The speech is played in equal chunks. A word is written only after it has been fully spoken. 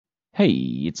Hey,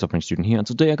 it's Software Student here, and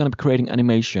today I'm going to be creating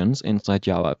animations inside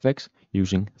Javafx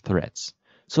using threads.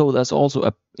 So there's also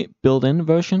a built-in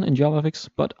version in Javafx,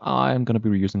 but I'm going to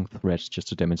be using threads just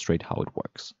to demonstrate how it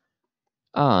works.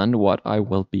 And what I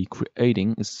will be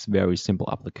creating is a very simple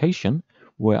application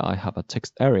where I have a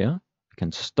text area, I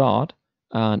can start,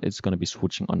 and it's going to be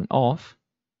switching on and off,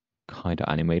 kind of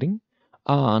animating.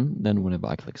 And then whenever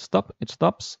I click stop, it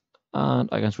stops, and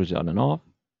I can switch it on and off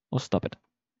or stop it.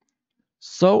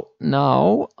 So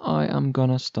now I am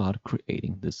gonna start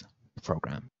creating this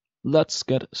program. Let's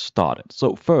get started.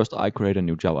 So first I create a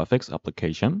new Javafx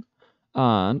application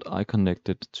and I connect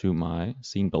it to my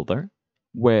scene builder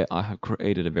where I have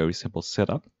created a very simple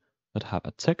setup that have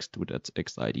a text with its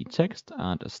XID text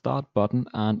and a start button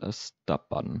and a stop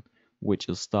button, which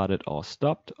is started or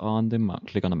stopped on the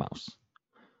click on the mouse.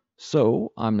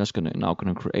 So I'm just now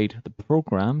gonna create the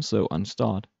program. So on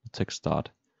start, the text start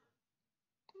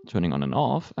turning on and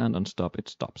off, and on stop it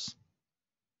stops.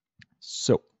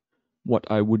 So what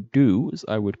I would do is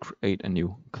I would create a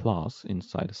new class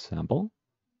inside a sample.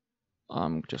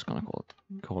 I'm just gonna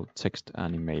call it text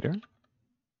animator,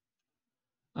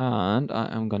 and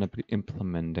I am gonna be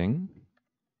implementing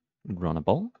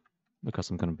runnable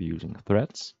because I'm gonna be using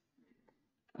threads.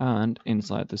 And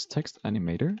inside this text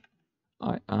animator,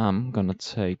 I am gonna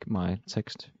take my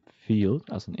text field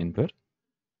as an input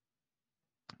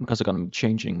because I'm gonna be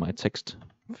changing my text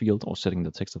field or setting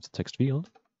the text of the text field.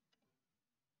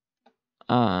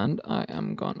 And I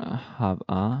am gonna have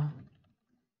a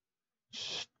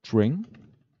string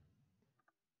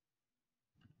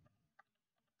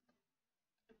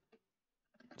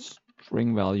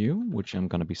value, which I'm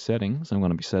gonna be setting. So I'm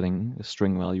gonna be setting the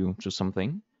string value to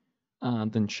something,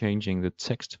 and then changing the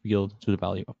text field to the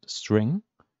value of the string.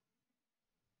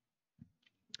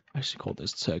 I actually call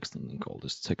this text and then call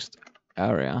this text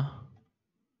area.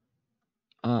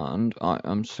 And I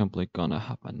am simply gonna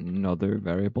have another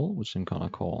variable, which I'm gonna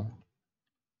call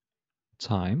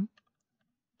time.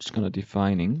 Just gonna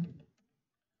defining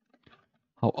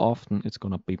how often it's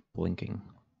gonna be blinking.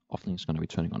 Often it's gonna be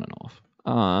turning on and off.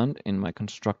 And in my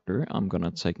constructor, I'm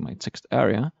gonna take my text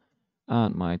area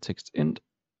and my text int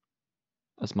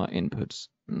as my inputs,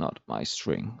 not my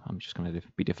string. I'm just gonna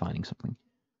be defining something.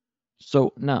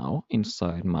 So now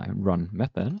inside my run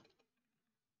method,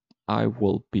 I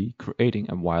will be creating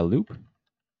a while loop,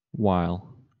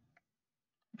 while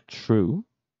true,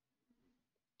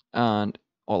 and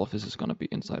all of this is gonna be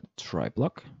inside try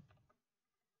block.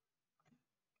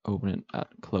 Open it and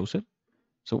close it.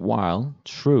 So while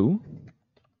true,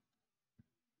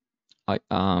 I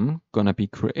am gonna be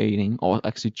creating or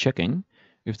actually checking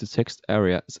if the text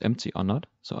area is empty or not.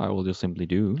 So I will just simply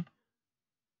do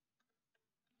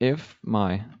if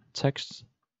my text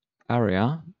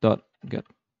area dot get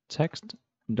text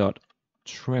dot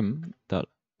trim dot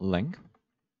length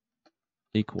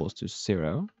equals to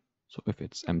 0. So if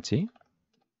it's empty,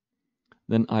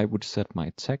 then I would set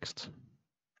my text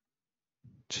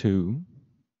to,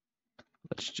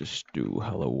 let's just do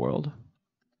hello world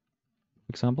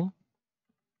example.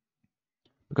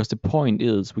 Because the point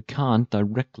is we can't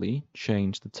directly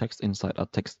change the text inside our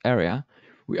text area.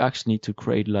 We actually need to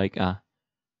create like a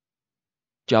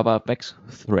Javafx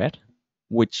thread,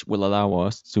 which will allow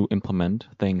us to implement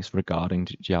things regarding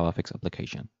the Javafx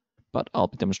application. But I'll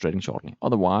be demonstrating shortly.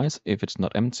 Otherwise, if it's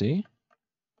not empty,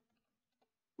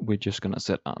 we're just gonna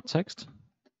set our text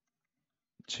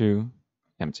to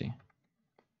empty.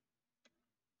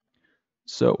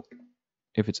 So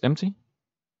if it's empty,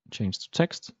 change to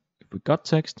text. If we got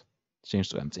text, change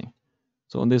to empty.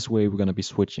 So in this way, we're going to be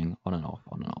switching on and off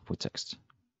with text.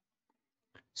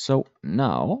 So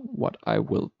now what I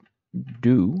will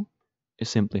do is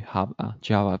simply have a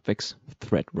Javafx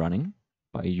thread running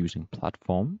by using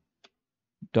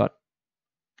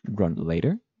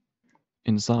platform.runLater.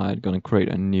 Inside, going to create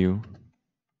a new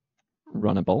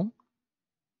runnable,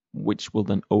 which will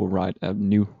then override a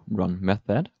new run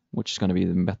method, which is going to be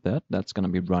the method that's going to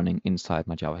be running inside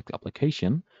my Javafx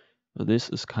application. So this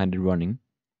is kind of running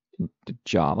in the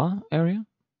Java area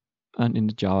and in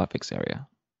the Javafx area.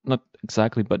 Not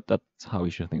exactly, but that's how you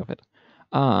should think of it.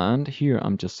 And here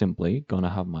I'm just simply gonna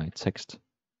have my text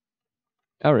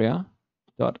area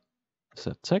dot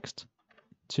set text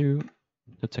to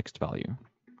the text value.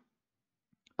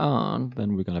 And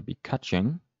then we're gonna be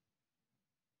catching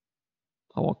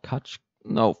our catch.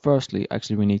 No, firstly,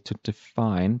 actually we need to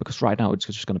define, because right now it's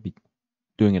just gonna be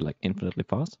doing it like infinitely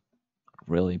fast.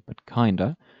 Really, but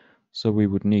kinda. So we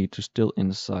would need to still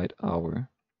inside our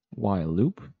while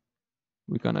loop,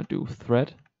 we're gonna do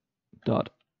thread dot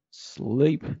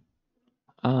sleep,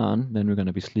 and then we're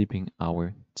gonna be sleeping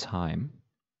our time.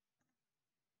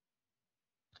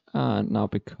 And now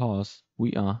because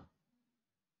we are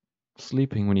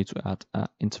sleeping, we need to add an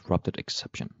interrupted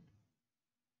exception.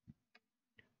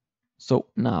 So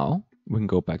now we can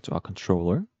go back to our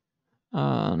controller,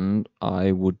 and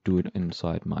I would do it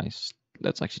inside my,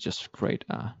 let's actually just create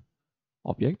a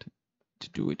object to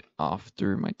do it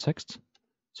after my text.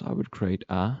 So I would create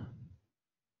a,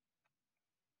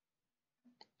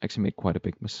 actually made quite a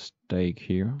big mistake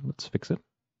here. Let's fix it.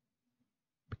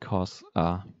 Because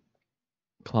a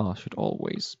class should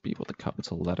always be with a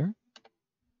capital letter.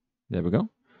 There we go.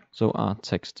 So our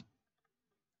text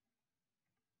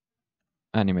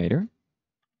animator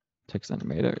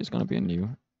is going to be a new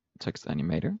text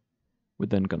animator. We're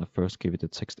then going to first give it a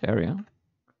text area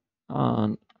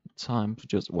and time to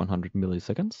just 100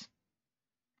 milliseconds.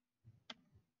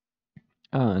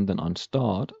 And then on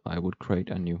start, I would create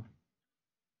a new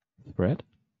thread.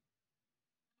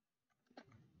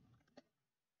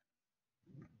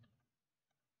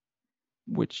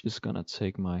 Which is going to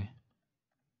take my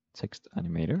text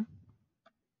animator.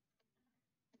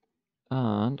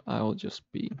 And I will just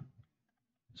be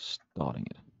starting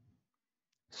it.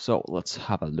 So let's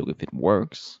have a look if it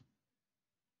works.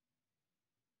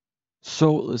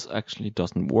 So this actually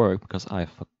doesn't work because I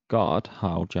forgot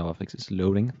how Javafx is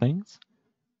loading things.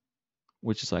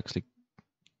 Which is actually,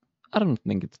 I don't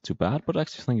think it's too bad, but I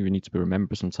actually think you need to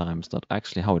remember sometimes that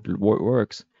actually how it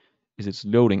works is it's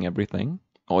loading everything,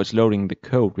 or it's loading the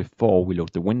code before we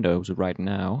load the window. So right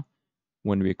now,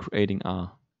 when we're creating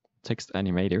our text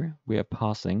animator, we are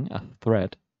passing a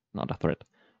thread, not a thread,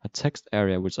 a text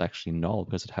area which is actually null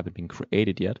because it haven't been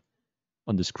created yet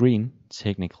on the screen,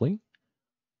 technically.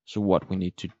 So what we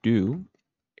need to do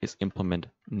is implement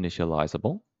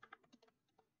initializable,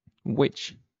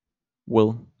 which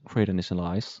will create an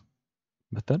initialize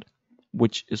method,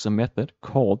 which is a method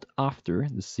called after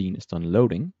the scene is done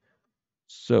loading.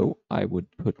 So I would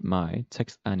put my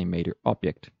text animator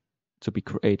object to be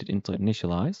created into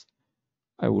initialize.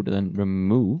 I would then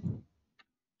remove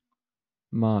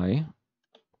my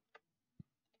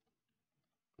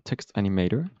text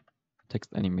animator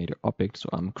object. So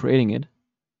I'm creating it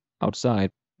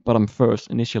outside, but I'm first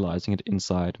initializing it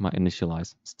inside my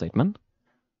initialize statement.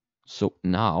 So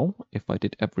now, if I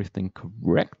did everything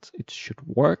correct, it should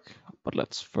work. But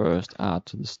let's first add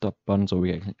to the stop button so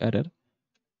we can edit.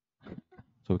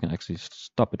 So we can actually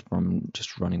stop it from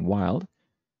just running wild.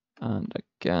 And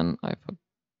again, I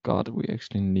forgot we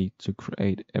actually need to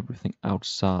create everything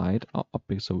outside our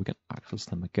object so we can access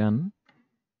them again.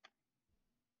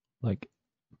 Like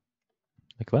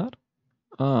that.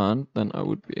 And then I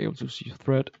would be able to see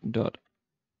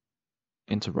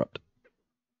thread.interrupt.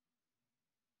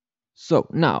 So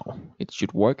now it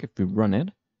should work if we run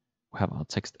it. We have our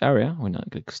text area. When I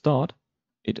click start,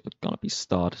 it's gonna be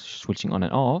start switching on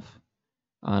and off.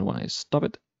 And when I stop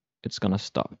it, it's gonna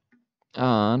stop.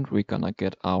 And we're gonna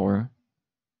get our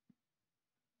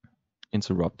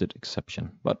interrupted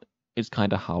exception. But it's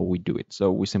kind of how we do it.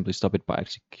 So we simply stop it by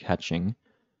actually catching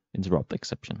interrupt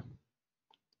exception.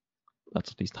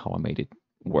 That's at least how I made it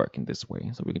work in this way.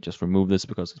 So we can just remove this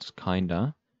because it's kind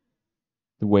of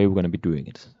the way we're going to be doing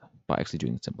it by actually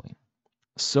doing it simply.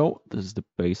 So this is the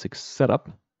basic setup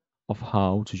of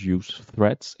how to use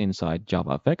threads inside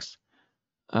Javafx.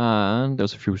 And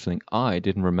there's a few things I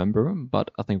didn't remember,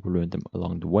 but I think we learned them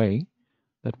along the way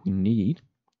that we need,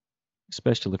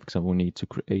 especially, for example, we need to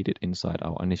create it inside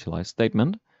our initialize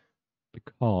statement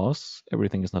because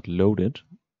everything is not loaded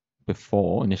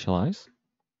before initialize.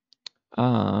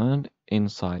 And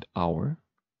inside our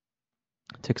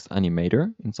text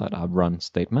animator, inside our run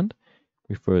statement,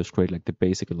 we first create like the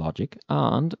basic logic,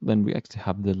 and then we actually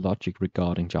have the logic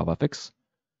regarding Javafx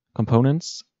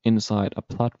components inside a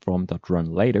platform.run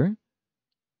later,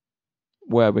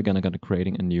 where we're gonna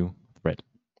creating a new thread.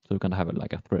 So we're gonna have it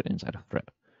like a thread inside a thread.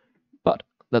 But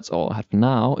that's all I have for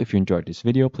now. If you enjoyed this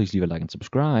video, please leave a like and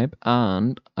subscribe,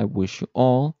 and I wish you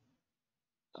all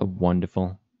a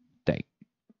wonderful